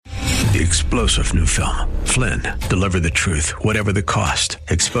The explosive new film, Flynn, deliver the truth, whatever the cost,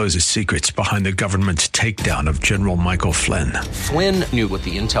 exposes secrets behind the government's takedown of General Michael Flynn. Flynn knew what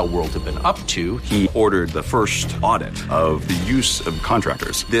the intel world had been up to. He ordered the first audit of the use of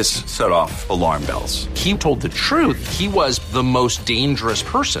contractors. This set off alarm bells. He told the truth. He was the most dangerous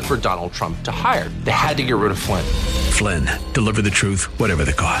person for Donald Trump to hire. They had to get rid of Flynn. Flynn, deliver the truth, whatever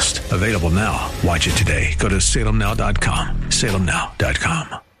the cost. Available now. Watch it today. Go to salemnow.com.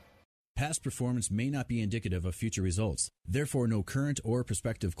 salemnow.com. Past performance may not be indicative of future results. Therefore, no current or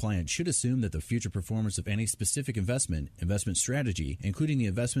prospective client should assume that the future performance of any specific investment strategy, including the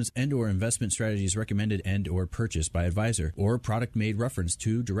investments and or investment strategies recommended and or purchased by advisor, or product made reference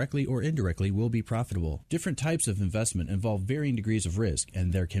to directly or indirectly will be profitable. Different types of investment involve varying degrees of risk,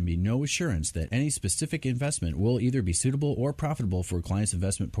 and there can be no assurance that any specific investment will either be suitable or profitable for a client's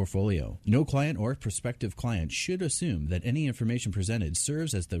investment portfolio. No client or prospective client should assume that any information presented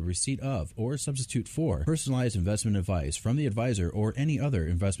serves as the receipt of or substitute for personalized investment advice from the advisor or any other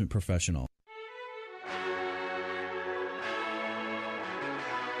investment professional.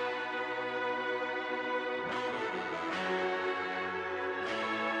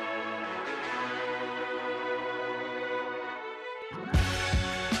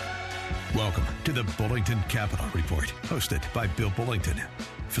 Welcome to the Bullington Capital Report, hosted by Bill Bullington.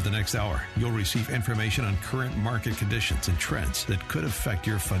 For the next hour, you'll receive information on current market conditions and trends that could affect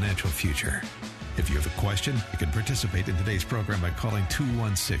your financial future. If you have a question, you can participate in today's program by calling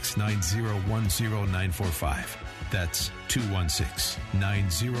 216-901-0945. That's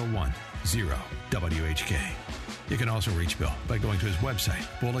 216-901-0WHK. You can also reach Bill by going to his website,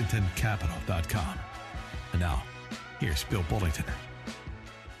 bullingtoncapital.com. And now, here's Bill Bullington.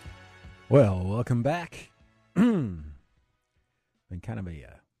 Well, welcome back. Been kind of a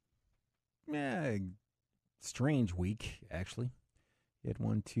strange week, actually. You had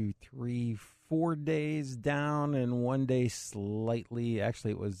 1, 2, 3, 4 days down and 1 day slightly.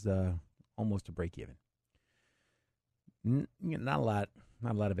 Actually, it was almost a break even. Not a lot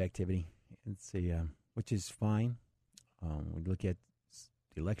of activity. It's which is fine. We look at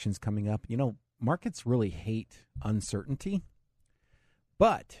the elections coming up. You know, markets really hate uncertainty,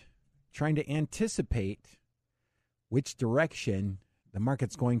 but trying to anticipate which direction the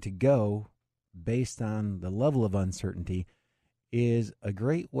market's going to go based on the level of uncertainty is a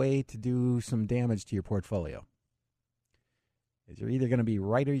great way to do some damage to your portfolio. You're either going to be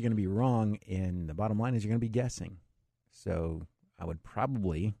right or you're going to be wrong, and the bottom line is you're going to be guessing. So I would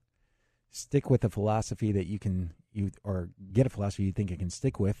probably stick with a philosophy that or get a philosophy you think you can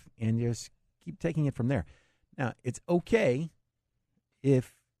stick with, and just keep taking it from there. Now, it's okay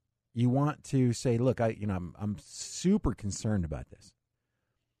if you want to say, look, I'm super concerned about this.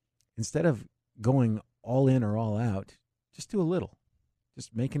 Instead of going all in or all out, just do a little.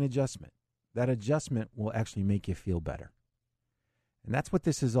 Just make an adjustment. That adjustment will actually make you feel better. And that's what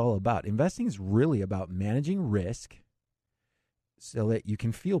this is all about. Investing is really about managing risk so that you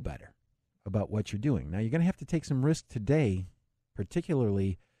can feel better about what you're doing. Now, you're going to have to take some risk today,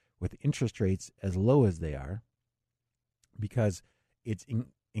 particularly with interest rates as low as they are, because it's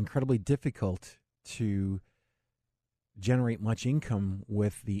incredibly difficult to generate much income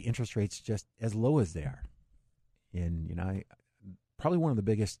with the interest rates just as low as they are. And, probably one of the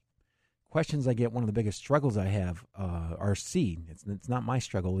biggest questions I get, one of the biggest struggles I have are seen. It's not my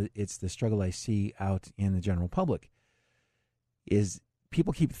struggle. It's the struggle I see out in the general public, is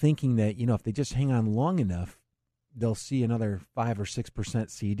people keep thinking that, if they just hang on long enough, they'll see another 5 or 6%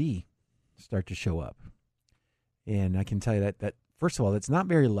 CD start to show up. And I can tell you that first of all, it's not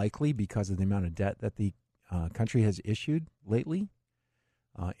very likely because of the amount of debt that the country has issued lately.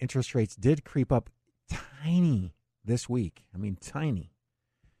 Interest rates did creep up tiny this week. I mean, tiny.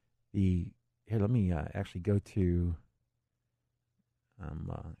 Here, let me actually go to.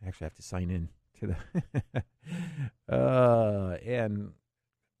 Actually, I have to sign in to the, and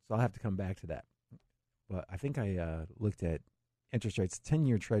so I'll have to come back to that. But I think I looked at interest rates.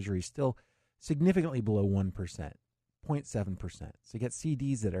 10-year Treasury still significantly below 1%, 0.7%. So you got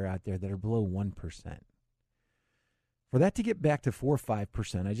CDs that are out there that are below 1%. For that to get back to 4 or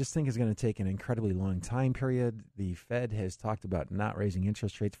 5%, I just think is going to take an incredibly long time period. The Fed has talked about not raising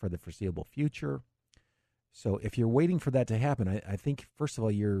interest rates for the foreseeable future. So if you're waiting for that to happen, I think, first of all,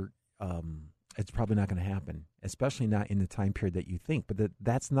 it's probably not going to happen, especially not in the time period that you think. But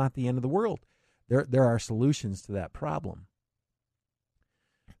that's not the end of the world. There are solutions to that problem.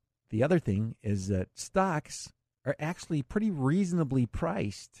 The other thing is that stocks are actually pretty reasonably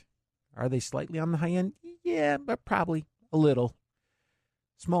priced. Are they slightly on the high end? Yeah, but probably a little.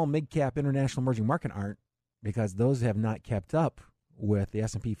 Small, mid-cap, international emerging market aren't, because those have not kept up with the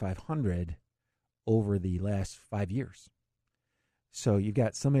S&P 500 over the last 5 years. So you've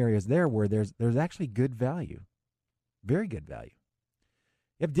got some areas there where there's actually good value, very good value.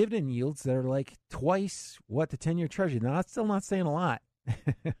 You have dividend yields that are like twice what the 10-year Treasury. Now, that's still not saying a lot.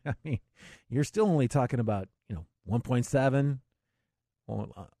 I mean, you're still only talking about 1.7,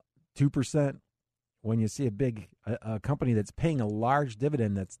 2%. When you see a big company that's paying a large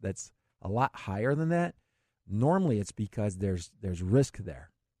dividend that's a lot higher than that, normally it's because there's risk there.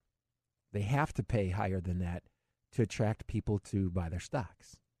 They have to pay higher than that to attract people to buy their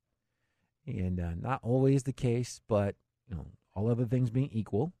stocks. And not always the case, but all other things being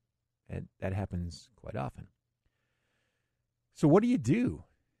equal, and that happens quite often. So what do you do?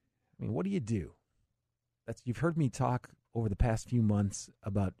 I mean, what do you do? You've heard me talk over the past few months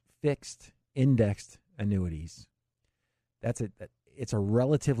about fixed indexed annuities. It's a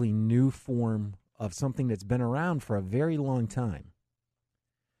relatively new form of something that's been around for a very long time.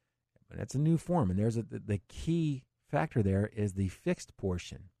 But it's a new form, and there's the key factor there is the fixed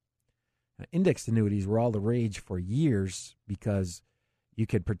portion. Now, indexed annuities were all the rage for years because you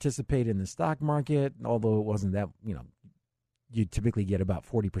could participate in the stock market, although it wasn't that, you typically get about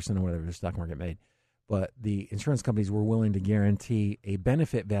 40% of whatever the stock market made. But the insurance companies were willing to guarantee a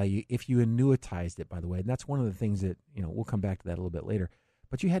benefit value if you annuitized it, by the way. And that's one of the things that, we'll come back to that a little bit later.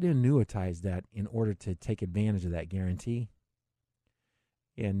 But you had to annuitize that in order to take advantage of that guarantee.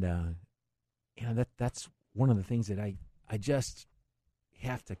 And, that's one of the things that I just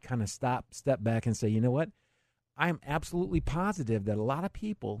have to kind of step back and say, you know what? I'm absolutely positive that a lot of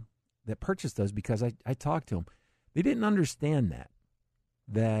people that purchased those, because I talked to them, they didn't understand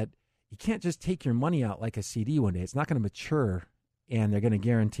that you can't just take your money out like a CD one day. It's not going to mature, and they're going to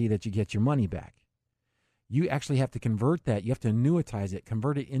guarantee that you get your money back. You actually have to convert that. You have to annuitize it,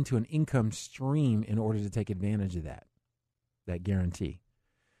 convert it into an income stream in order to take advantage of that guarantee.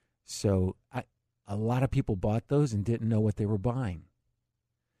 So a lot of people bought those and didn't know what they were buying.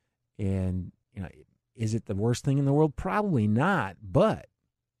 And, is it the worst thing in the world? Probably not. But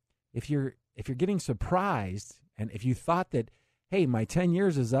if you're getting surprised, and if you thought that, hey, my 10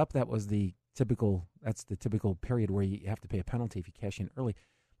 years is up, that's the typical period where you have to pay a penalty if you cash in early.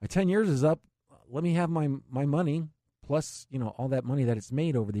 My 10 years is up, let me have my money plus, all that money that it's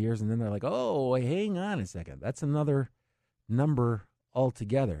made over the years. And then they're like, oh, hang on a second. That's another number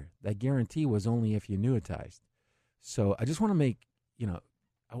altogether. That guarantee was only if you annuitized. So I just want to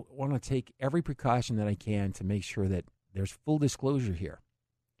I want to take every precaution that I can to make sure that there's full disclosure here.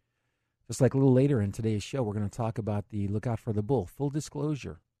 Just like a little later in today's show, we're going to talk about the Look Out for the Bull, full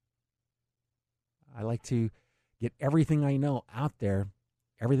disclosure. I like to get everything I know out there,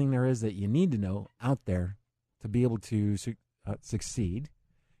 everything there is that you need to know out there to be able to succeed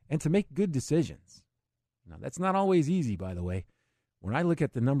and to make good decisions. Now, that's not always easy, by the way. When I look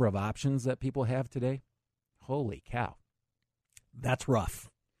at the number of options that people have today, holy cow, that's rough.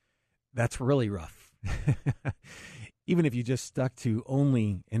 That's really rough. Even if you just stuck to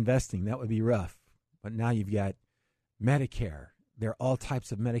only investing, that would be rough. But now you've got Medicare. There are all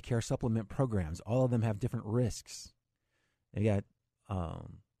types of Medicare supplement programs. All of them have different risks. You got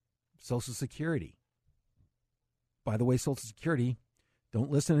Social Security. By the way, Social Security,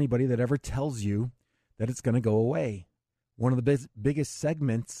 don't listen to anybody that ever tells you that it's going to go away. One of the biggest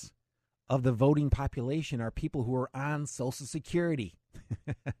segments of the voting population are people who are on Social Security.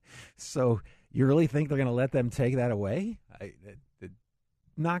 So you really think they're going to let them take that away?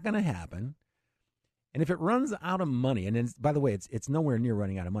 Not going to happen. And if it runs out of money, and then, by the way, it's nowhere near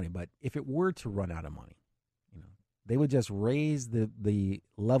running out of money, but if it were to run out of money, they would just raise the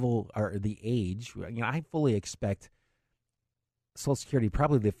level or the age. I fully expect Social Security,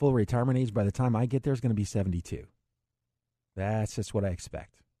 probably the full retirement age by the time I get there is going to be 72. That's just what I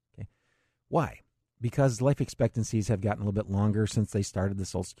expect. Okay, why? Because life expectancies have gotten a little bit longer since they started the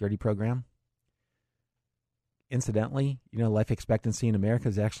Social Security program. Incidentally, life expectancy in America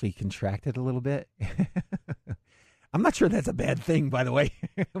has actually contracted a little bit. I'm not sure that's a bad thing, by the way,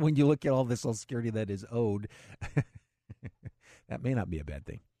 when you look at all the Social Security that is owed. That may not be a bad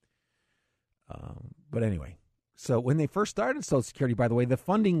thing. But anyway, so when they first started Social Security, by the way, the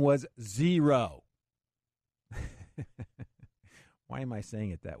funding was zero. Why am I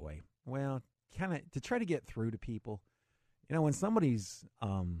saying it that way? Well, kind of to try to get through to people. When somebody's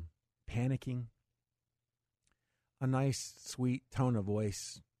panicking, a nice, sweet tone of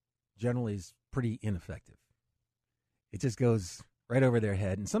voice generally is pretty ineffective. It just goes right over their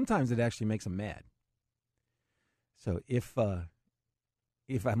head, and sometimes it actually makes them mad. So if I'm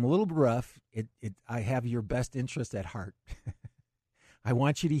a little rough, I have your best interest at heart. I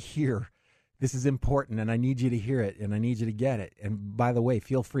want you to hear this is important, and I need you to hear it, and I need you to get it. And by the way,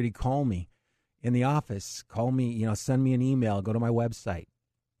 feel free to call me in the office. Call me, send me an email. Go to my website.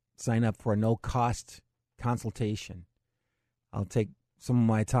 Sign up for a no-cost consultation. I'll take some of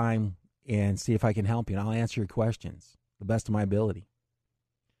my time and see if I can help you, and I'll answer your questions the best of my ability.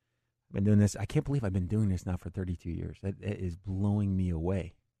 I've been doing this. I can't believe I've been doing this now for 32 years. That is blowing me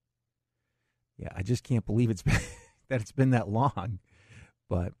away. Yeah, I just can't believe that it's been that long.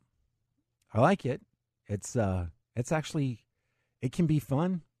 But I like it. It's actually, it can be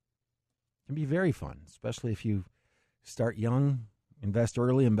fun. It can be very fun, especially if you start young, invest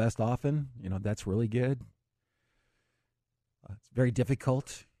early, invest often. That's really good. It's very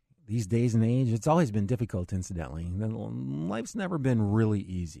difficult these days and age. It's always been difficult, incidentally. Life's never been really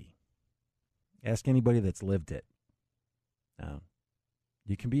easy. Ask anybody that's lived it.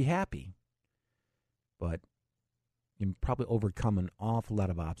 You can be happy, but you can probably overcome an awful lot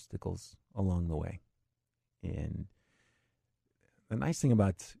of obstacles along the way. And the nice thing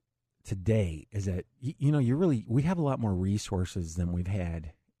about today is that, we have a lot more resources than we've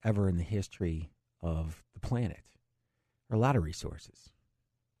had ever in the history of the planet. There are a lot of resources,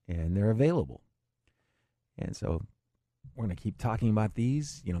 and they're available. And so we're going to keep talking about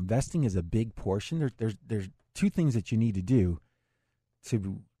these. Investing is a big portion. There's two things that you need to do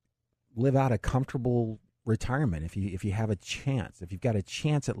to live out a comfortable retirement. If you have a chance, if you've got a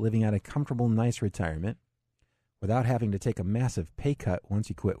chance at living out a comfortable, nice retirement without having to take a massive pay cut once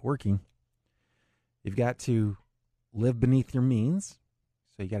you quit working, you've got to live beneath your means.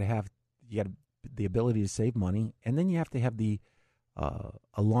 So you got the ability to save money, and then you have to have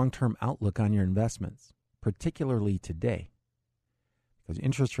a long-term outlook on your investments, particularly today, because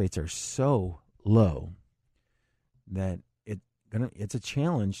interest rates are so low that it's a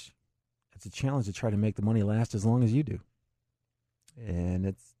challenge. It's a challenge to try to make the money last as long as you do, and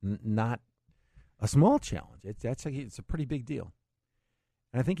it's not a small challenge. It's a pretty big deal.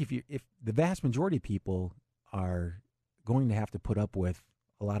 And I think if the vast majority of people are going to have to put up with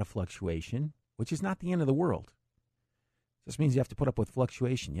a lot of fluctuation, which is not the end of the world. It just means you have to put up with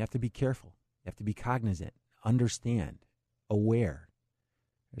fluctuation. You have to be careful. You have to be cognizant, understand, aware.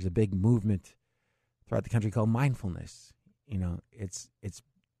 There's a big movement throughout the country called mindfulness. It's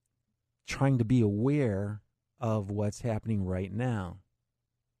trying to be aware of what's happening right now.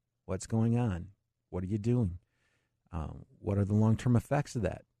 What's going on? What are you doing? What are the long-term effects of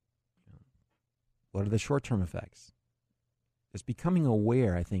that? What are the short-term effects? Just becoming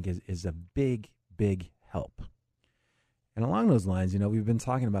aware, I think, is a big, big help. And along those lines, we've been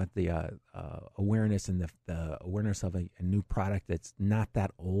talking about the awareness and the awareness of a new product that's not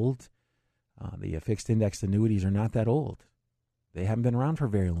that old. The fixed index annuities are not that old. They haven't been around for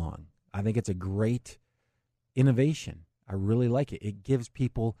very long. I think it's a great innovation. I really like it. It gives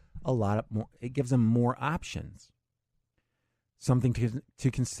people it gives them more options. Something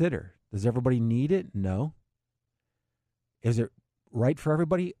to consider. Does everybody need it? No. Is it right for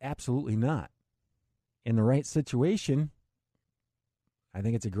everybody? Absolutely not. In the right situation, I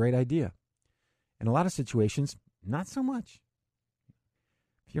think it's a great idea. In a lot of situations, not so much.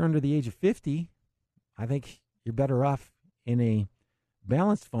 If you're under the age of 50, I think you're better off in a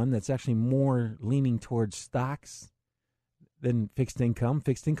balanced fund that's actually more leaning towards stocks than fixed income.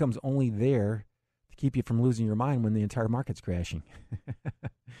 Fixed income's only there to keep you from losing your mind when the entire market's crashing.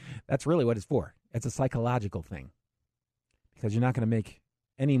 That's really what it's for. It's a psychological thing, because you're not going to make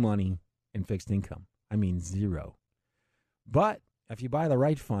any money in fixed income. I mean, zero. But if you buy the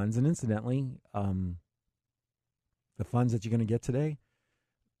right funds, and incidentally, the funds that you're going to get today,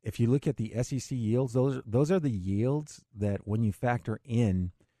 if you look at the SEC yields, those are the yields that when you factor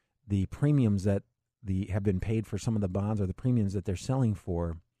in the premiums that have been paid for some of the bonds, or the premiums that they're selling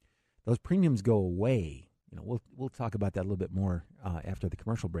for, those premiums go away. We'll talk about that a little bit more after the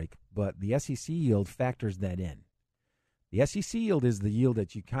commercial break. But the SEC yield factors that in. The SEC yield is the yield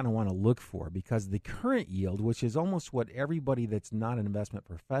that you kind of want to look for, because the current yield, which is almost what everybody that's not an investment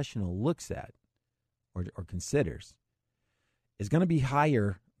professional looks at or considers, is going to be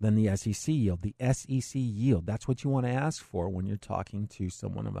higher than the SEC yield. The SEC yield, that's what you want to ask for when you're talking to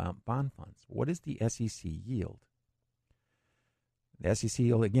someone about bond funds. What is the SEC yield? The SEC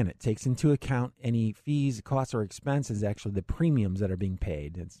yield, again, it takes into account any fees, costs, or expenses, actually the premiums that are being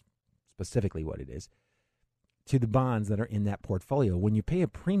paid. It's specifically what it is, to the bonds that are in that portfolio. When you pay a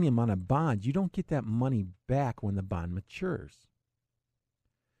premium on a bond, you don't get that money back when the bond matures.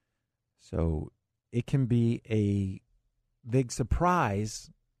 So it can be a big surprise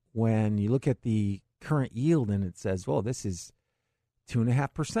when you look at the current yield and it says, well, this is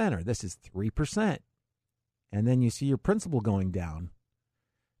 2.5% or this is 3%. And then you see your principal going down.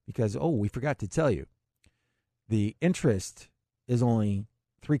 because, we forgot to tell you, the interest is only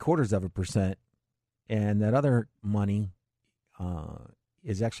 0.75%, and that other money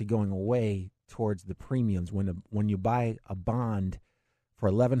is actually going away towards the premiums. When you buy a bond for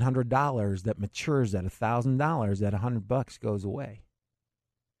 $1,100 that matures at $1,000, that $100 goes away.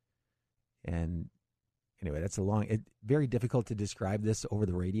 And anyway, that's very difficult to describe this over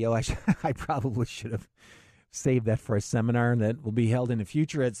the radio. I probably should have saved that for a seminar that will be held in the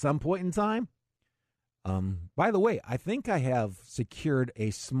future at some point in time. By the way, I think I have secured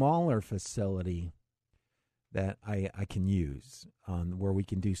a smaller facility that I can use where we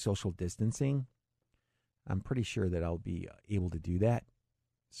can do social distancing. I'm pretty sure that I'll be able to do that.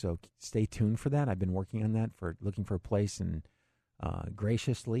 So stay tuned for that. I've been working on that, looking for a place, and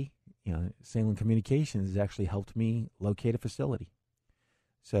graciously, Salem Communications has actually helped me locate a facility.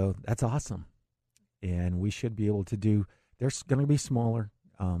 So that's awesome. And we should be able to do, they're going to be smaller,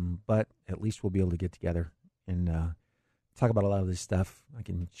 but at least we'll be able to get together and talk about a lot of this stuff. I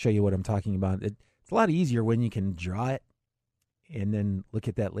can show you what I'm talking about. It's a lot easier when you can draw it and then look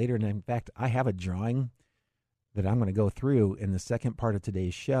at that later. And in fact, I have a drawing that I'm going to go through in the second part of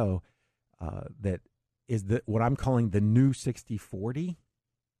today's show that is what I'm calling the new 60/40.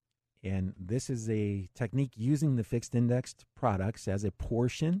 And this is a technique using the fixed indexed products as a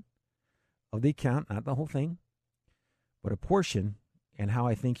portion of the account, not the whole thing, but a portion, and how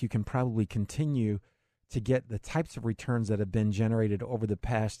I think you can probably continue to get the types of returns that have been generated over the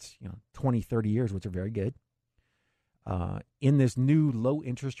past 20, 30 years, which are very good, in this new low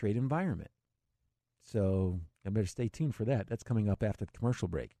interest rate environment. So I better stay tuned for that. That's coming up after the commercial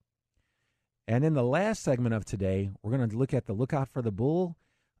break. And in the last segment of today, we're going to look at the Lookout for the Bull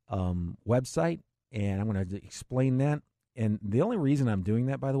website, and I'm going to explain that. And the only reason I'm doing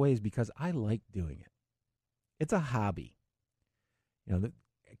that, by the way, is because I like doing it. It's a hobby.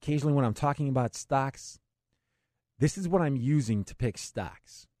 Occasionally when I'm talking about stocks, this is what I'm using to pick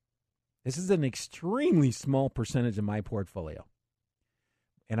stocks. This is an extremely small percentage of my portfolio,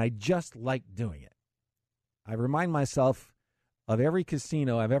 and I just like doing it. I remind myself of every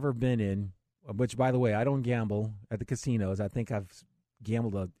casino I've ever been in, which, by the way, I don't gamble at the casinos. I think I've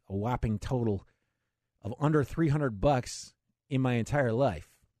gambled a whopping total of under $300 in my entire life.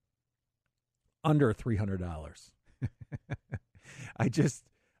 Under $300. I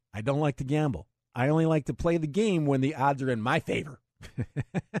don't like to gamble. I only like to play the game when the odds are in my favor.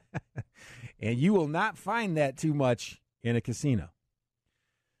 And you will not find that too much in a casino.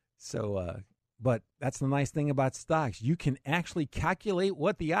 So, but that's the nice thing about stocks. You can actually calculate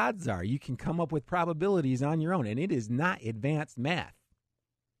what the odds are. You can come up with probabilities on your own, and it is not advanced math.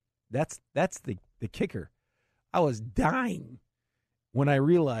 That's the kicker. I was dying when I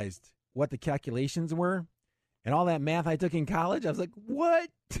realized what the calculations were and all that math I took in college. I was like, what?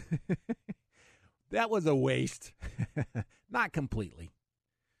 That was a waste. Not completely.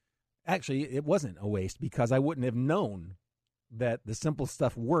 Actually, it wasn't a waste because I wouldn't have known that the simple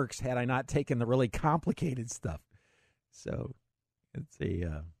stuff works had I not taken the really complicated stuff. So it's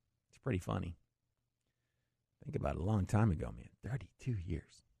pretty funny. Think about it, a long time ago, man. 32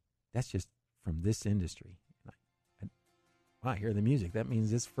 years. That's just from this industry. I hear the music. That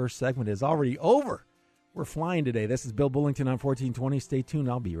means this first segment is already over. We're flying today. This is Bill Bullington on 1420. Stay tuned.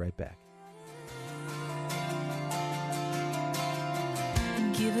 I'll be right back.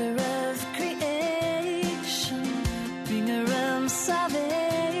 Giver of creation, bringer of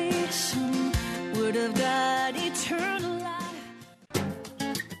salvation, word of God, eternal life.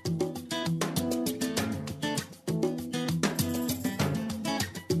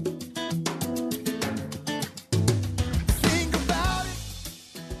 Think about it,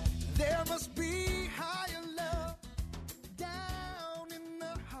 there must be higher love down in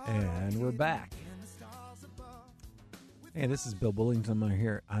the heart. And we're back. Hey, this is Bill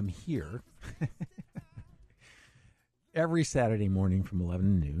Bullington. I'm here every Saturday morning from 11 to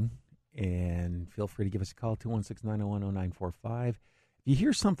noon. And feel free to give us a call, 216-901-0945. If you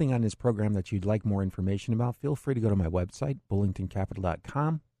hear something on this program that you'd like more information about, feel free to go to my website,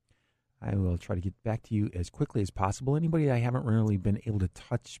 bullingtoncapital.com. I will try to get back to you as quickly as possible. Anybody I haven't really been able to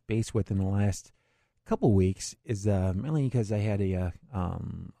touch base with in the last couple weeks is mainly because I had there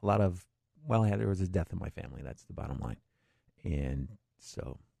was a death in my family. That's the bottom line. And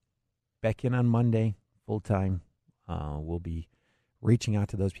so back in on Monday, full time. We'll be reaching out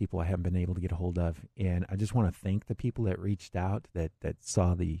to those people I haven't been able to get a hold of. And I just want to thank the people that reached out, that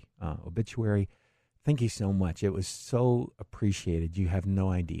saw the obituary. Thank you so much. It was so appreciated. You have no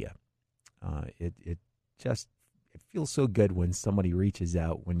idea. It feels so good when somebody reaches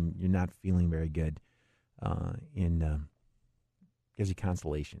out when you're not feeling very good. gives you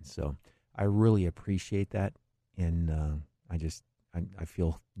consolation. So I really appreciate that, and I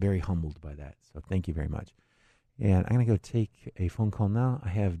feel very humbled by that. So thank you very much. And I'm going to go take a phone call now. I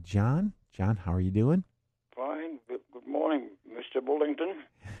have John. John, how are you doing? Fine. Good morning, Mr. Bullington.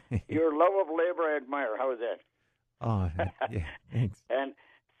 Your love of labor I admire. How is that? Oh, yeah, thanks. And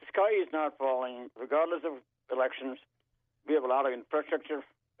the sky is not falling, regardless of elections. We have a lot of infrastructure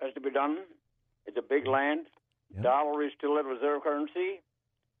has to be done. It's a big land. Yep. Dollar is still a reserve currency.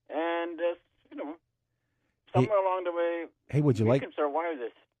 And, somewhere along the way, would you we like... can survive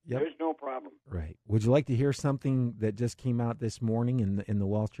this. Yep. There's no problem. Right. Would you like to hear something that just came out this morning in the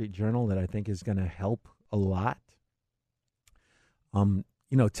Wall Street Journal that I think is going to help a lot?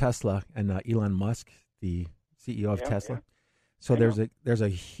 Tesla and Elon Musk, the CEO of Tesla. Yeah. So there's a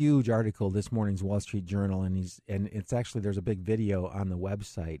huge article this morning's Wall Street Journal, and there's a big video on the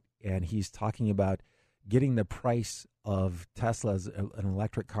website, and he's talking about getting the price of Teslas and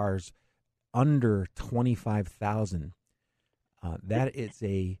electric cars under $25,000. That is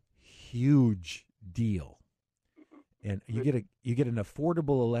a huge deal, and you get an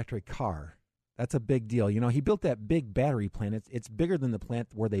affordable electric car. That's a big deal. He built that big battery plant. It's bigger than the plant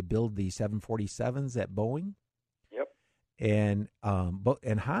where they build the 747s at Boeing. Yep. And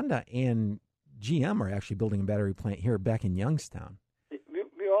Honda and GM are actually building a battery plant here back in Youngstown.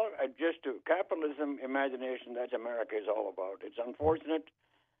 We all adjust to capitalism, imagination. That's America is all about. It's unfortunate.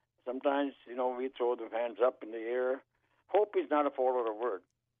 Sometimes, we throw the hands up in the air. Hope is not a four-letter word,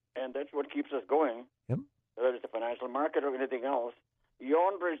 and that's what keeps us going. Yep. Whether it's the financial market or anything else.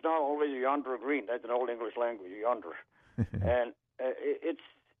 Yonder is not always yonder green. That's an old English language, yonder. And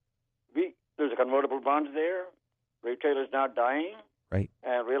there's a convertible bonds there. Retail is not dying. Right.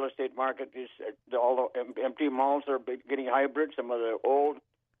 And real estate market is, all the empty malls are getting hybrid. Some of the old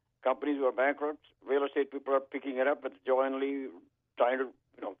companies who are bankrupt, real estate people are picking it up, but jointly trying to,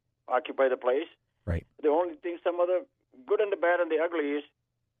 occupy the place. Right. The only thing, some of the good and the bad and the ugly is,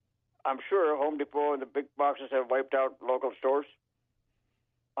 I'm sure Home Depot and the big boxes have wiped out local stores.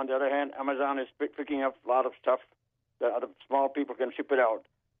 On the other hand, Amazon is picking up a lot of stuff that other small people can ship it out.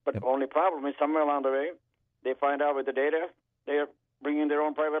 But the only problem is somewhere along the way, they find out with the data, they're bringing their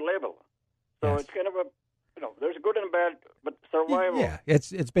own private label. So it's kind of there's good and bad, but survival. Yeah,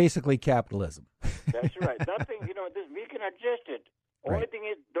 it's basically capitalism. That's right. Nothing, we can adjust it. Only thing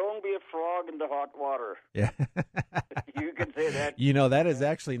is, don't be a frog in the hot water. Yeah. You can say that. That is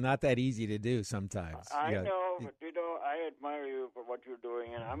actually not that easy to do sometimes. I know, but, I admire you for what you're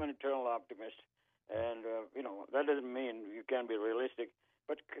doing, and I'm an eternal optimist. And, that doesn't mean you can't be realistic.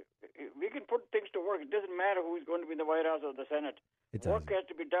 But we can put things to work. It doesn't matter who's going to be in the White House or the Senate. Work has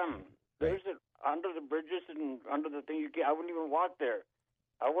to be done. There's under the bridges and under the thing, I wouldn't even walk there.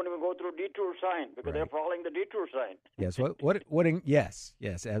 I won't even go through detour sign because they're following the detour sign. Yes.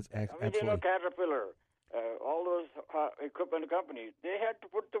 Yes. Absolutely. Caterpillar, all those equipment companies, they had to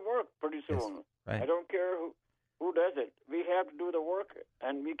put the work pretty soon. Yes. Right. I don't care who does it. We have to do the work,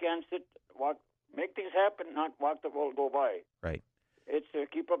 and we can't make things happen, not watch the world go by. Right. It's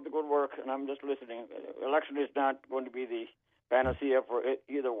keep up the good work, and I'm just listening. Election is not going to be the panacea for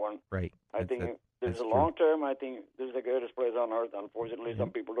either one. Right. I think there's a long term. I think this is the greatest place on earth. Unfortunately, some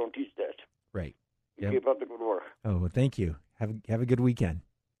people don't teach that. Right. Keep up the good work. Oh, well, thank you. Have a good weekend.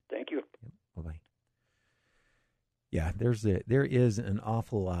 Thank you. Bye-bye. Yeah, there is an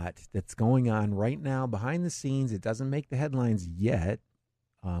awful lot that's going on right now behind the scenes. It doesn't make the headlines yet.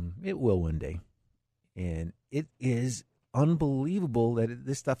 It will one day. And it is unbelievable that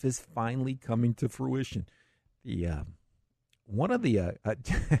this stuff is finally coming to fruition. One of the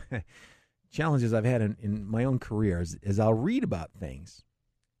challenges I've had in my own career is I'll read about things,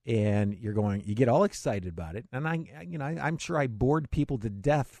 and you get all excited about it, and I'm sure I bored people to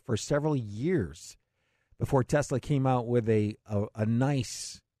death for several years before Tesla came out with a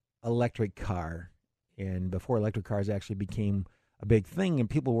nice electric car, and before electric cars actually became a big thing, and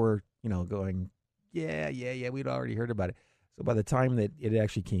people were going, yeah, we'd already heard about it. So by the time that it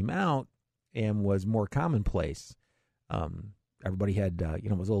actually came out and was more commonplace, everybody had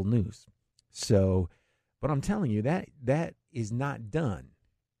it was old news. So, but I'm telling you that is not done.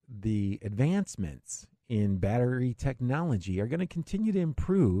 The advancements in battery technology are going to continue to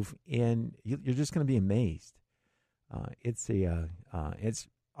improve, and you're just going to be amazed. It's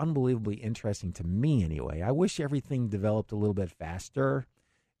unbelievably interesting to me, anyway. I wish everything developed a little bit faster.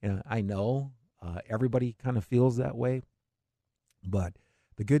 I know everybody kind of feels that way, but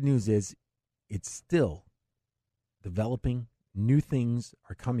the good news is it's still developing. New things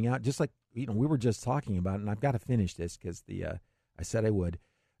are coming out, just like we were just talking about, and I've got to finish this because I said I would.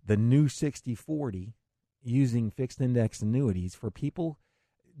 The new 6040 using fixed index annuities for people.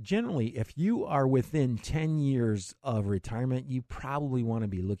 Generally, if you are within 10 years of retirement, you probably want to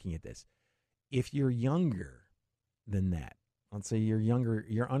be looking at this. If you're younger than that, let's say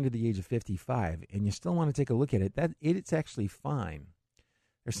you're under the age of 55, and you still want to take a look at it, it's actually fine.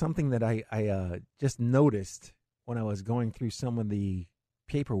 There's something that I just noticed when I was going through some of the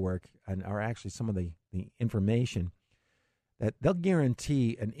paperwork, or actually some of the information, that they'll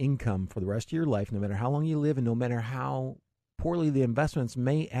guarantee an income for the rest of your life, no matter how long you live and no matter how poorly the investments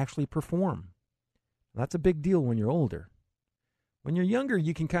may actually perform. That's a big deal when you're older. When you're younger,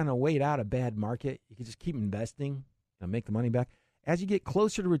 you can kind of wait out a bad market. You can just keep investing and make the money back. As you get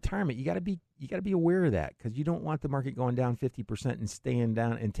closer to retirement, you got to be aware of that, because you don't want the market going down 50% and staying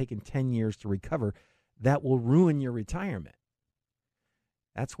down and taking 10 years to recover. That will ruin your retirement.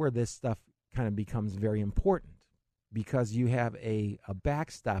 That's where this stuff kind of becomes very important, because you have a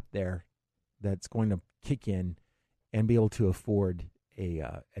backstop there that's going to kick in and be able to afford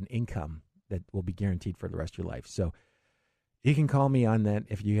an income that will be guaranteed for the rest of your life. So you can call me on that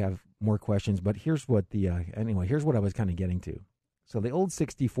if you have more questions. But here's what here's what I was kind of getting to. So the old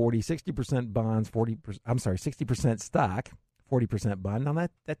 60-40, 60% bonds, 60% stock, 40% bond. Now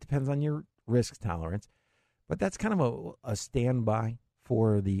that depends on your risk tolerance, but that's kind of a standby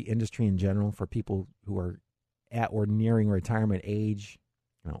for the industry in general, for people who are at or nearing retirement age,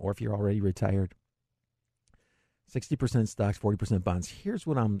 or if you're already retired. 60% stocks, 40% bonds. Here's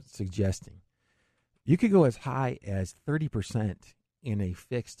what I'm suggesting. You could go as high as 30% in a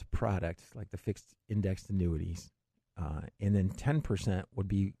fixed product, like the fixed indexed annuities, and then 10% would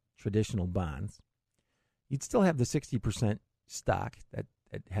be traditional bonds. You'd still have the 60% stock. That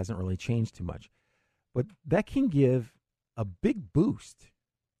hasn't really changed too much. But that can give a big boost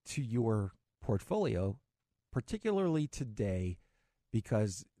to your portfolio, particularly today,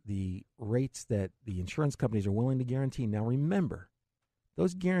 because the rates that the insurance companies are willing to guarantee. Now, remember,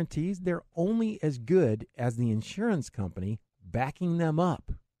 those guarantees, they're only as good as the insurance company backing them up.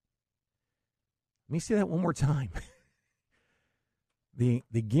 Let me say that one more time. The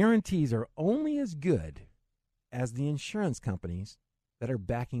guarantees are only as good as the insurance companies that are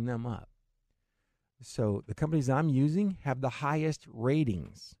backing them up. So the companies I'm using have the highest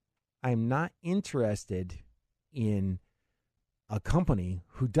ratings. I'm not interested in a company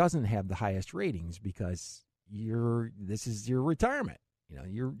who doesn't have the highest ratings, because this is your retirement.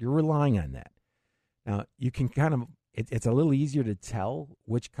 You're relying on that. Now, you can kind of, it's a little easier to tell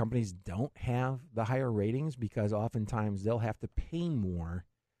which companies don't have the higher ratings, because oftentimes they'll have to pay more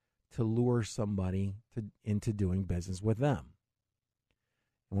to lure somebody into doing business with them.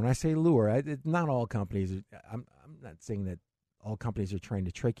 And when I say lure, not all companies, I'm not saying that all companies are trying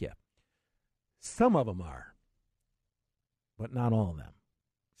to trick you. Some of them are, but not all of them.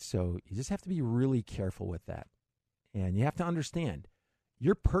 So you just have to be really careful with that. And you have to understand,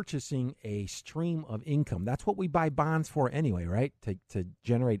 you're purchasing a stream of income. That's what we buy bonds for anyway, right? To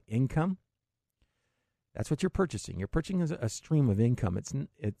generate income. That's what you're purchasing. You're purchasing a stream of income.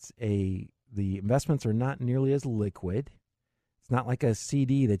 The investments are not nearly as liquid. It's not like a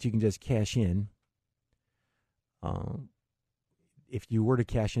CD that you can just cash in. If you were to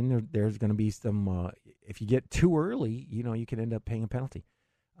cash in, there's going to be some. If you get too early, you can end up paying a penalty.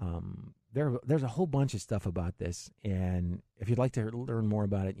 There's a whole bunch of stuff about this, and if you'd like to learn more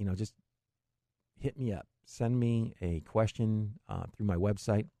about it, just hit me up. Send me a question through my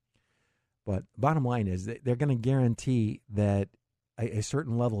website. But bottom line is that they're going to guarantee that a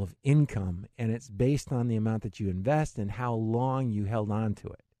certain level of income, and it's based on the amount that you invest and how long you held on to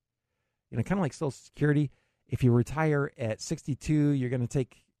it. Kind of like Social Security. If you retire at 62, you're going to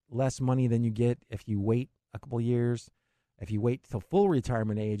take less money than you get if you wait a couple years. If you wait till full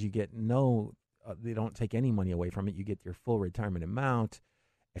retirement age, you get they don't take any money away from it. You get your full retirement amount.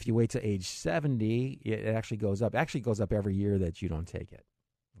 If you wait to age 70, it actually goes up. Actually goes up every year that you don't take it.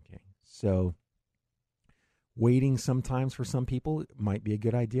 Okay. So waiting sometimes for some people might be a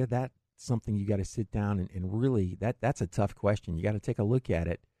good idea. That's something you got to sit down and really, that's a tough question. You got to take a look at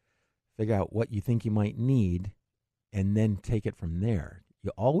it, figure out what you think you might need, and then take it from there.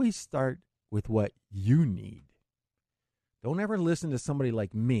 You always start with what you need. Don't ever listen to somebody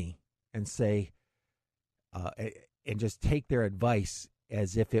like me and say, and just take their advice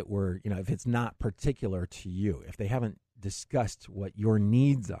as if it were, if it's not particular to you, if they haven't discussed what your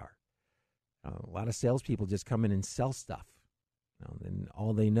needs are. A lot of salespeople just come in and sell stuff, and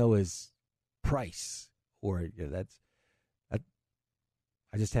all they know is price. Or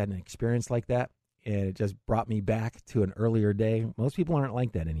I just had an experience like that, and it just brought me back to an earlier day. Most people aren't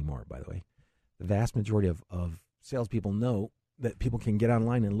like that anymore, by the way. The vast majority of salespeople know that people can get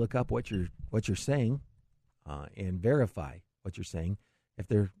online and look up what you're saying, and verify what you're saying. If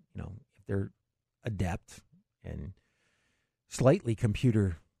they're adept and slightly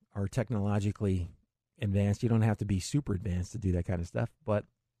computer or technologically advanced, you don't have to be super advanced to do that kind of stuff. But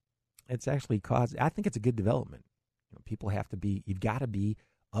it's actually I think it's a good development. People you've got to be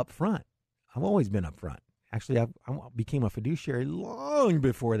upfront. I've always been upfront. Actually, I became a fiduciary long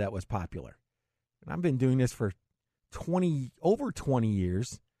before that was popular. And I've been doing this for over 20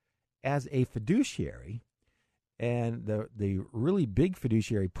 years as a fiduciary. And the really big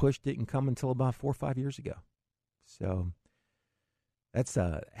fiduciary push didn't come until about 4 or 5 years ago. So that's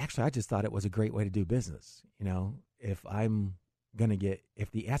actually, I just thought it was a great way to do business. If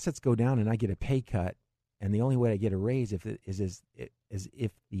if the assets go down and I get a pay cut, and the only way I get a raise is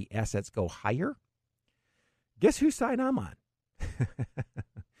if the assets go higher, guess whose side I'm on?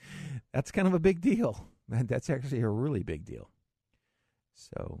 That's kind of a big deal. That's actually a really big deal.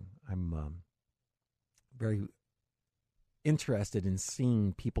 So I'm very interested in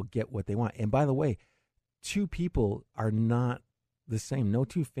seeing people get what they want. And by the way, two people are not the same. No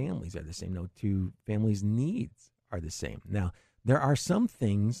two families are the same. No two families' needs are the same. Now, there are some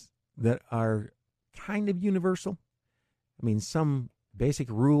things that are kind of universal. I mean, some basic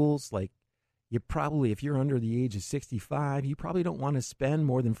rules, like you probably, if you're under the age of 65, you probably don't want to spend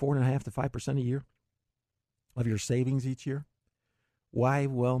more than 4.5% to 5% a year of your savings each year. Why?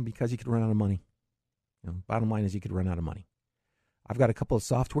 Well, because you could run out of money. Bottom line is you could run out of money. I've got a couple of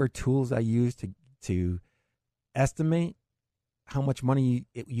software tools I use to estimate how much money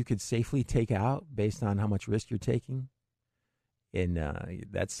you could safely take out based on how much risk you're taking. And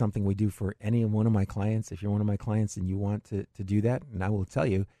that's something we do for any one of my clients. If you're one of my clients and you want to do that, and I will tell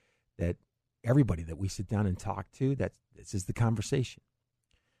you that everybody that we sit down and talk to, this is the conversation.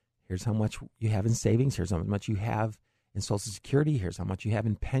 Here's how much you have in savings. Here's how much you have in Social Security. Here's how much you have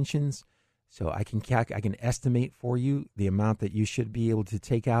in pensions. So I can estimate for you the amount that you should be able to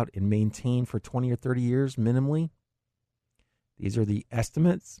take out and maintain for 20 or 30 years minimally. These are the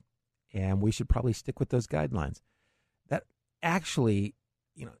estimates, and we should probably stick with those guidelines. That actually,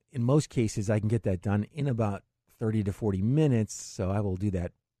 in most cases, I can get that done in about 30 to 40 minutes. So I will do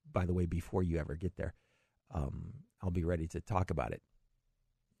that, by the way, before you ever get there. I'll be ready to talk about it.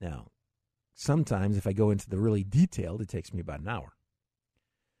 Now, sometimes if I go into the really detailed, it takes me about an hour.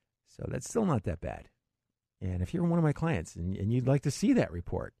 So that's still not that bad. And if you're one of my clients and you'd like to see that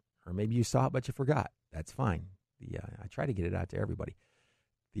report, or maybe you saw it but you forgot, that's fine. I try to get it out to everybody.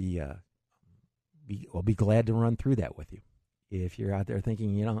 I'll be glad to run through that with you. If you're out there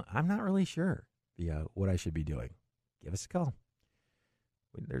thinking, I'm not really sure what I should be doing, give us a call.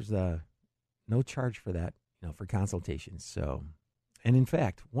 There's no charge for that, for consultations. So, and in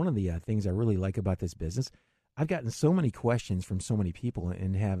fact, one of the things I really like about this business, I've gotten so many questions from so many people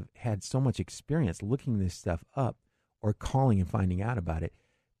and have had so much experience looking this stuff up or calling and finding out about it,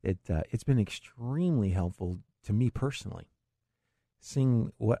 that it's been extremely helpful to me personally,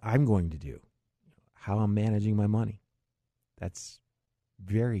 seeing what I'm going to do, how I'm managing my money. That's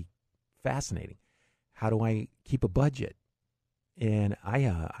very fascinating. How do I keep a budget? And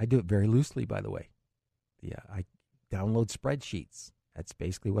I do it very loosely, by the way. I download spreadsheets. That's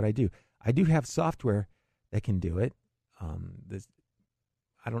basically what I do. I do have software that can do it.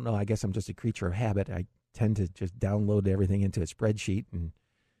 I don't know. I guess I'm just a creature of habit. I tend to just download everything into a spreadsheet and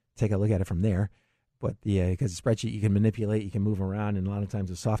take a look at it from there. But because the spreadsheet you can manipulate, you can move around, and a lot of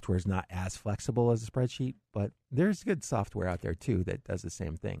times the software is not as flexible as a spreadsheet. But there's good software out there too that does the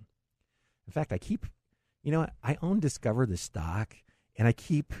same thing. In fact, I own Discover the stock, and I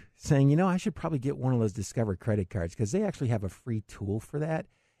keep saying, I should probably get one of those Discover credit cards because they actually have a free tool for that.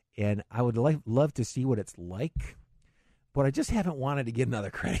 And I would love to see what it's like, but I just haven't wanted to get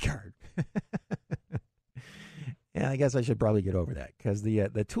another credit card. And I guess I should probably get over that because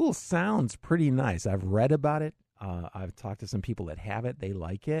the tool sounds pretty nice. I've read about it. I've talked to some people that have it. They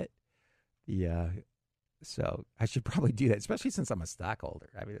like it. So I should probably do that, especially since I'm a stockholder.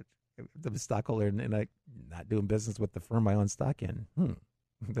 I mean, I'm a stockholder and I'm not doing business with the firm I own stock in.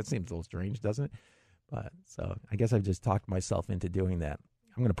 That seems a little strange, doesn't it? But so I guess I've just talked myself into doing that.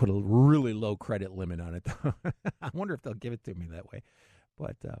 I'm going to put a really low credit limit on it, though. I wonder if they'll give it to me that way.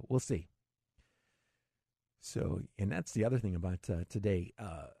 But we'll see. So, and that's the other thing about today.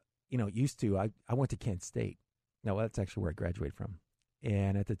 Used to, I went to Kent State. Now, that's actually where I graduated from.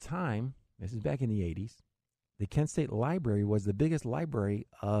 And at the time, this is back in the 80s, the Kent State Library was the biggest library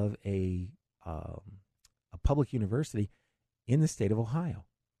of a public university in the state of Ohio.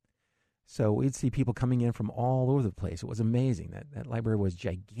 So we'd see people coming in from all over the place. It was amazing. That library was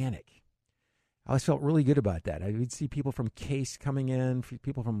gigantic. I always felt really good about that. I would see people from Case coming in,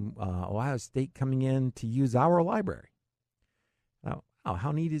 people from Ohio State coming in to use our library. Oh,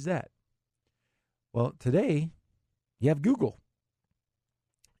 how neat is that? Well, today you have Google.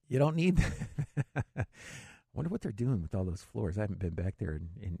 You don't need that. I wonder what they're doing with all those floors. I haven't been back there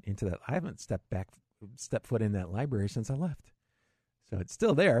into that. I haven't stepped foot in that library since I left. So it's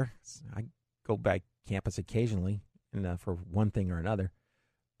still there. I go back campus occasionally for one thing or another.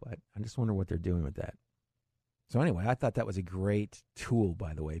 But I just wonder what they're doing with that. So anyway, I thought that was a great tool,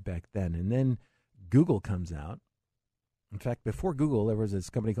 by the way, back then. And then Google comes out. In fact, before Google, there was this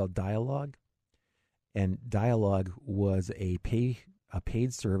company called Dialog. And Dialog was a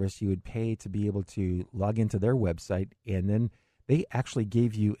paid service. You would pay to be able to log into their website. And then they actually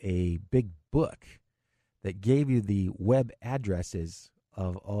gave you a big book that gave you the web addresses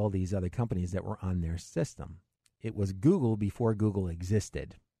of all these other companies that were on their system. It was Google before Google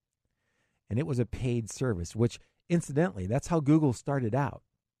existed. And it was a paid service, which, incidentally, that's how Google started out.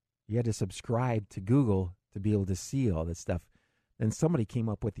 You had to subscribe to Google to be able to see all this stuff. Then somebody came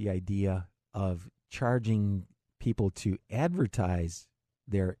up with the idea of charging people to advertise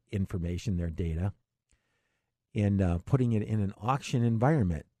their information, their data, and putting it in an auction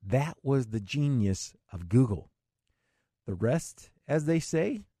environment. That was the genius of Google. The rest, as they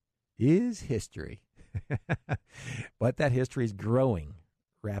say, is history. But that history is growing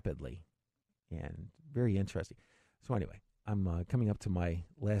rapidly and very interesting. So anyway, I'm coming up to my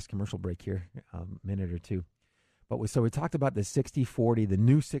last commercial break here, a minute or two. But so we talked about the 60-40, the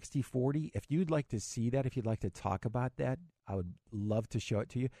new 60-40. If you'd like to see that, if you'd like to talk about that, I would love to show it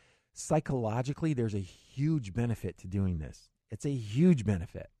to you. Psychologically, there's a huge benefit to doing this. It's a huge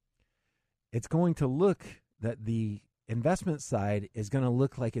benefit. It's going to look that the investment side is going to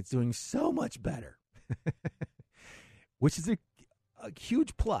look like it's doing so much better, which is a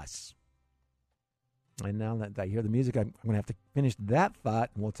huge plus. And now that I hear the music, I'm going to have to finish that thought,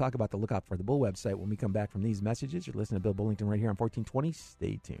 and we'll talk about the Lookout for the Bull website when we come back from these messages. You're listening to Bill Bullington right here on 1420.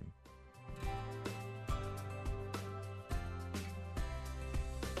 Stay tuned.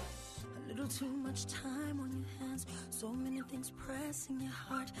 A little too much time on your hands, so many things pressing your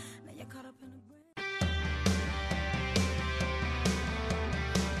heart. Now you're caught up in a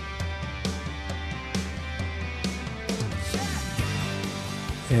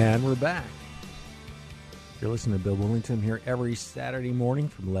And we're back. You're listening to Bill Bullington here every Saturday morning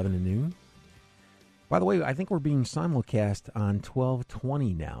from 11 to noon. By the way, I think we're being simulcast on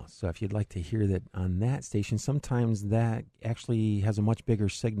 1220 now. So if you'd like to hear that on that station, sometimes that actually has a much bigger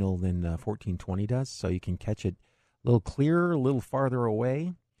signal than 1420 does. So you can catch it a little clearer, a little farther away.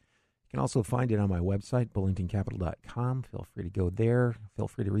 You can also find it on my website, bullingtoncapital.com. Feel free to go there. Feel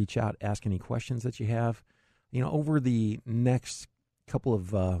free to reach out, ask any questions that you have. You know, over the next couple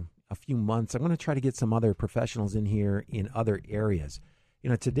of a few months, I'm going to try to get some other professionals in here in other areas. You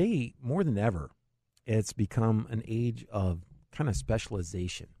know, today, more than ever, it's become an age of kind of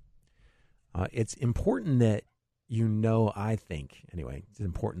specialization. It's important that you know, I think, anyway, it's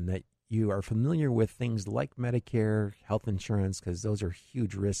important that you are familiar with things like Medicare, health insurance, because those are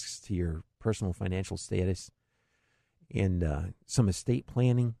huge risks to your personal financial status, and some estate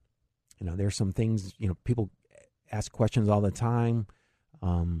planning. You know, there's some things, you know, people ask questions all the time.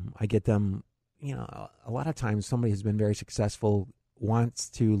 I get them, you know, a lot of times somebody has been very successful, wants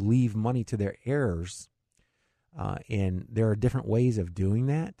to leave money to their heirs, and there are different ways of doing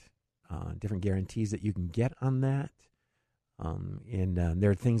that, different guarantees that you can get on that, and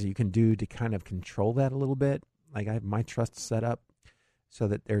there are things that you can do to kind of control that a little bit. Like I have my trust set up so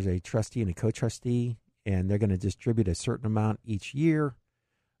that there's a trustee and a co-trustee, and they're going to distribute a certain amount each year,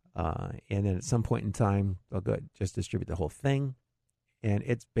 and then at some point in time, they'll go just distribute the whole thing. And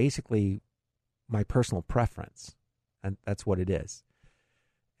it's basically my personal preference, and that's what it is.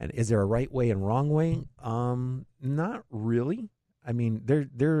 And is there a right way and wrong way? Not really. I mean,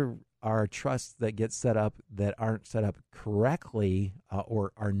 there are trusts that get set up that aren't set up correctly,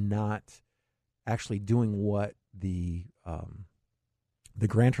 or are not actually doing what the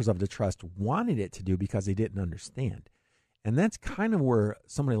grantors of the trust wanted it to do because they didn't understand. And that's kind of where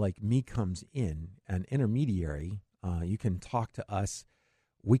somebody like me comes in, an intermediary. You can talk to us.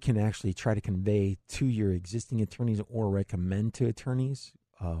 We can actually try to convey to your existing attorneys or recommend to attorneys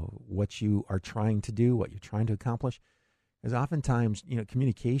what you are trying to do, what you're trying to accomplish. Because oftentimes, you know,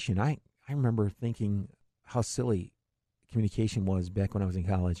 communication, I remember thinking how silly communication was back when I was in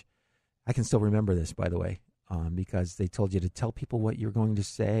college. I can still remember this, by the way, because they told you to tell people what you're going to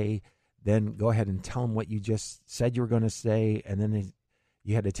say, then go ahead and tell them what you just said you were going to say, and then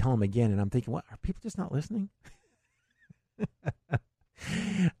you had to tell them again. And I'm thinking, what, are people just not listening?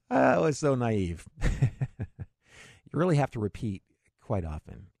 I was so naive. You really have to repeat quite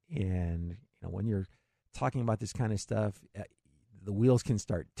often. And when you're talking about this kind of stuff, the wheels can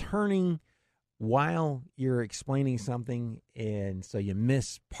start turning while you're explaining something, and so you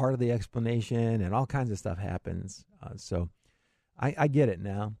miss part of the explanation, and all kinds of stuff happens. So I get it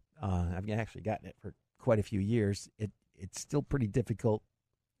now. I've actually gotten it for quite a few years. It's still pretty difficult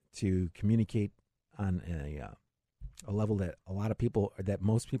to communicate on a level that a lot of people, or that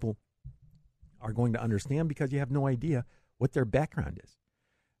most people, are going to understand, because you have no idea what their background is,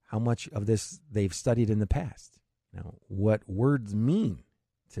 how much of this they've studied in the past, what words mean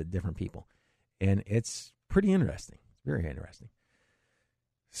to different people. And it's pretty interesting. It's very interesting.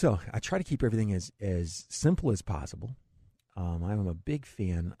 So I try to keep everything as simple as possible. I'm a big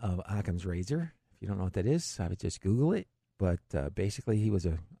fan of Occam's razor. If you don't know what that is, I would just Google it. But basically, he was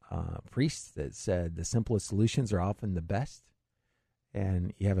a priest that said the simplest solutions are often the best.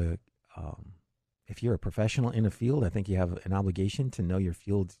 And you have if you're a professional in a field, I think you have an obligation to know your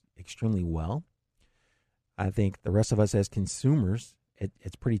field extremely well. I think the rest of us as consumers,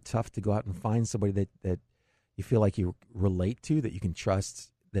 it's pretty tough to go out and find somebody that you feel like you relate to, that you can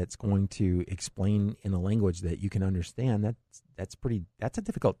trust, that's going to explain in a language that you can understand. That's a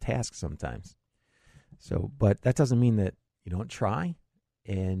difficult task sometimes. So, but that doesn't mean that you don't try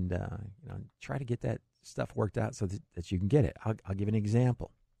and try to get that stuff worked out so that you can get it. I'll give an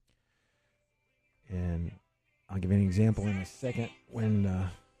example. And I'll give you an example in a second when I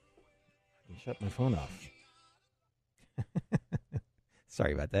can shut my phone off.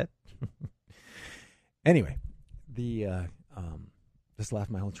 Sorry about that. Anyway, just lost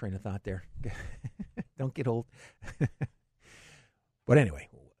my whole train of thought there. Don't get old. But anyway,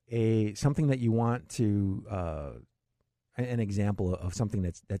 something that you want to, an example of something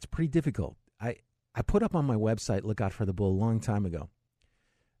that's pretty difficult. I put up on my website, Look Out for the Bull, a long time ago,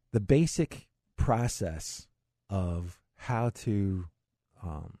 the basic process of how to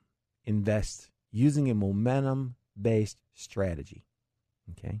invest using a momentum-based strategy.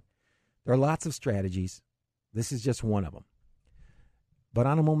 Okay, there are lots of strategies. This is just one of them. But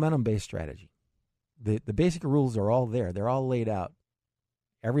on a momentum-based strategy, the basic rules are all there. They're all laid out.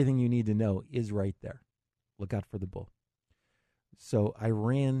 Everything you need to know is right there. Look out for the bull. So I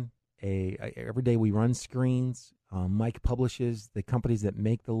ran every day we run screens. Mike publishes the companies that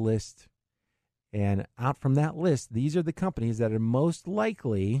make the list. And out from that list, these are the companies that are most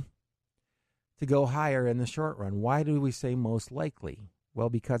likely to go higher in the short run. Why do we say most likely? Well,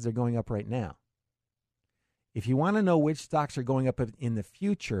 because they're going up right now. If you want to know which stocks are going up in the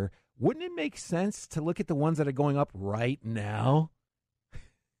future, wouldn't it make sense to look at the ones that are going up right now?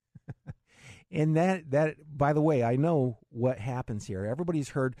 And that, by the way, I know what happens here. Everybody's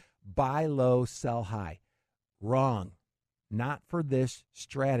heard buy low, sell high. Wrong. Not for this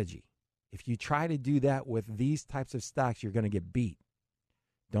strategy. If you try to do that with these types of stocks, you're going to get beat.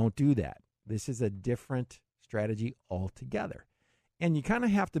 Don't do that. This is a different strategy altogether. And you kind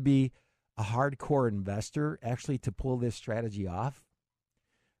of have to be a hardcore investor actually to pull this strategy off.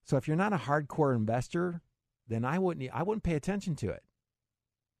 So if you're not a hardcore investor, then I wouldn't pay attention to it.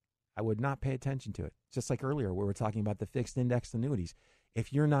 I would not pay attention to it. Just like earlier, we were talking about the fixed index annuities.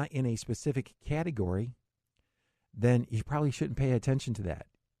 If you're not in a specific category, then you probably shouldn't pay attention to that.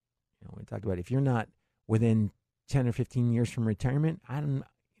 We talked about if you're not within 10 or 15 years from retirement,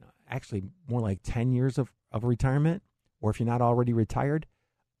 actually more like 10 years of retirement, or if you're not already retired,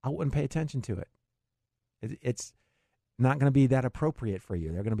 I wouldn't pay attention to it. It's not going to be that appropriate for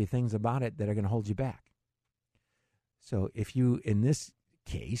you. There are going to be things about it that are going to hold you back. So if you, in this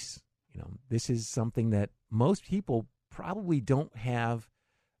case, this is something that most people probably don't have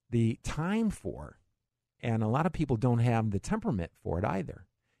the time for, and a lot of people don't have the temperament for it either.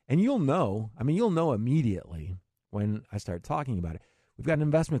 And you'll know immediately when I start talking about it. We've got an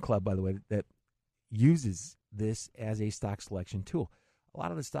investment club, by the way, that uses this as a stock selection tool. A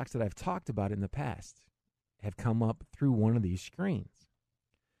lot of the stocks that I've talked about in the past have come up through one of these screens.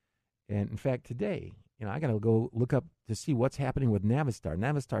 And in fact, today, I got to go look up to see what's happening with Navistar.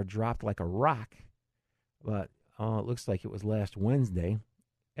 Navistar dropped like a rock, but it looks like it was last Wednesday.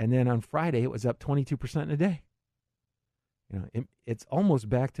 And then on Friday, it was up 22% in a day. It's almost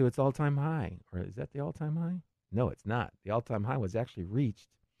back to its all-time high. Or is that the all-time high? No, it's not. The all-time high was actually reached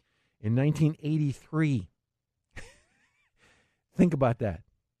in 1983. Think about that.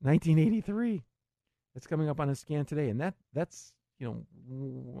 1983. It's coming up on a scan today. And that's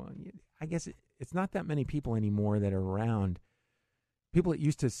I guess it's not that many people anymore that are around. People that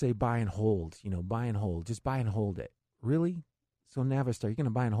used to say buy and hold, buy and hold. Just buy and hold it. Really? So Navistar, you're going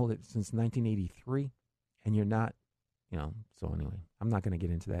to buy and hold it since 1983, and you're not So anyway, I'm not going to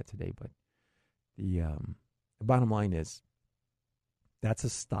get into that today, but the bottom line is that's a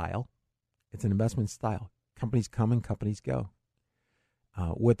style. It's an investment style. Companies come and companies go.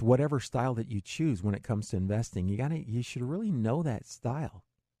 With whatever style that you choose when it comes to investing, you should really know that style.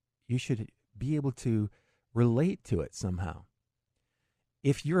 You should be able to relate to it somehow.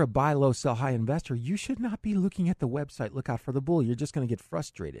 If you're a buy low, sell high investor, you should not be looking at the website, look out for the bull. You're just going to get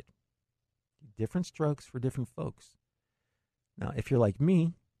frustrated. Different strokes for different folks. Now, if you're like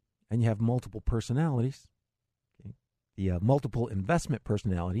me and you have multiple personalities, the multiple investment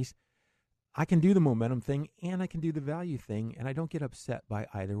personalities, I can do the momentum thing and I can do the value thing, and I don't get upset by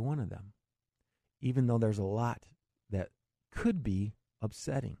either one of them, even though there's a lot that could be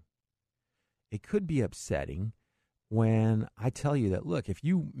upsetting. It could be upsetting when I tell you that, look, if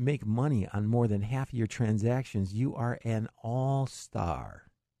you make money on more than half of your transactions, you are an all-star.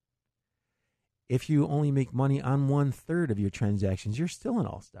 If you only make money on 1/3 of your transactions, you're still an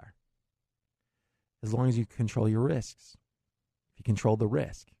all-star. As long as you control your risks. If you control the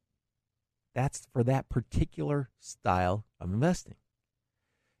risk. That's for that particular style of investing.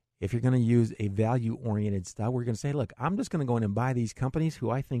 If you're going to use a value-oriented style, we're going to say, look, I'm just going to go in and buy these companies who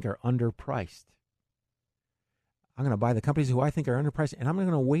I think are underpriced. I'm going to buy the companies who I think are underpriced, and I'm going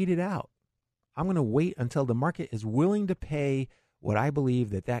to wait it out. I'm going to wait until the market is willing to pay what I believe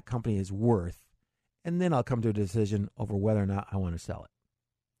that company is worth, and then I'll come to a decision over whether or not I want to sell it.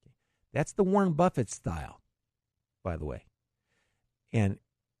 Okay. That's the Warren Buffett style, by the way. And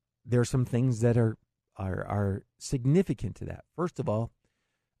there are some things that are significant to that. First of all,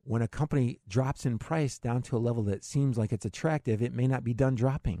 when a company drops in price down to a level that seems like it's attractive, it may not be done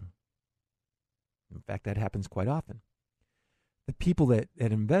dropping. In fact, that happens quite often. The people that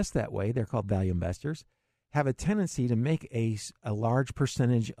invest that way, they're called value investors, have a tendency to make a large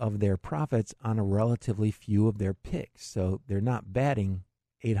percentage of their profits on a relatively few of their picks. So they're not batting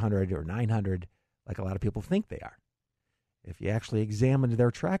 800 or 900 like a lot of people think they are. If you actually examine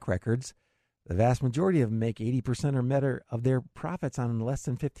their track records, the vast majority of them make 80% or better of their profits on less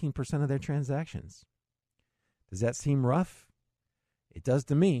than 15% of their transactions. Does that seem rough? It does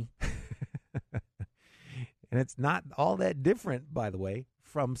to me. And it's not all that different, by the way,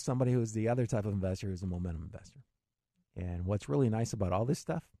 from somebody who's the other type of investor who's a momentum investor. And what's really nice about all this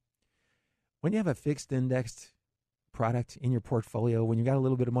stuff, when you have a fixed indexed product in your portfolio, when you've got a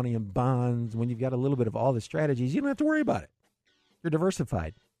little bit of money in bonds, when you've got a little bit of all the strategies, you don't have to worry about it. You're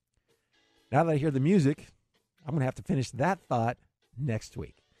diversified. Now that I hear the music, I'm going to have to finish that thought next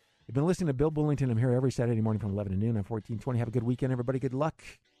week. You've been listening to Bill Bullington. I'm here every Saturday morning from 11 to noon on 1420. Have a good weekend, everybody. Good luck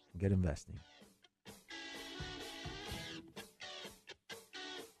and good investing.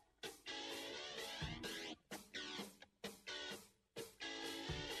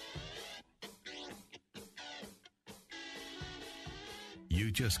 You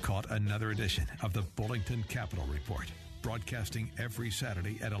just caught another edition of the Bullington Capital Report, broadcasting every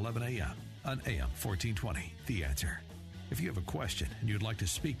Saturday at 11 a.m. on AM 1420, The Answer. If you have a question and you'd like to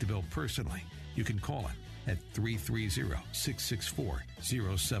speak to Bill personally, you can call him at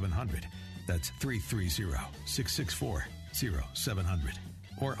 330-664-0700. That's 330-664-0700.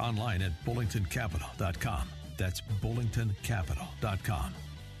 Or online at bullingtoncapital.com. That's bullingtoncapital.com.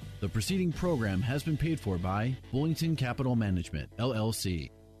 The preceding program has been paid for by Bullington Capital Management, LLC.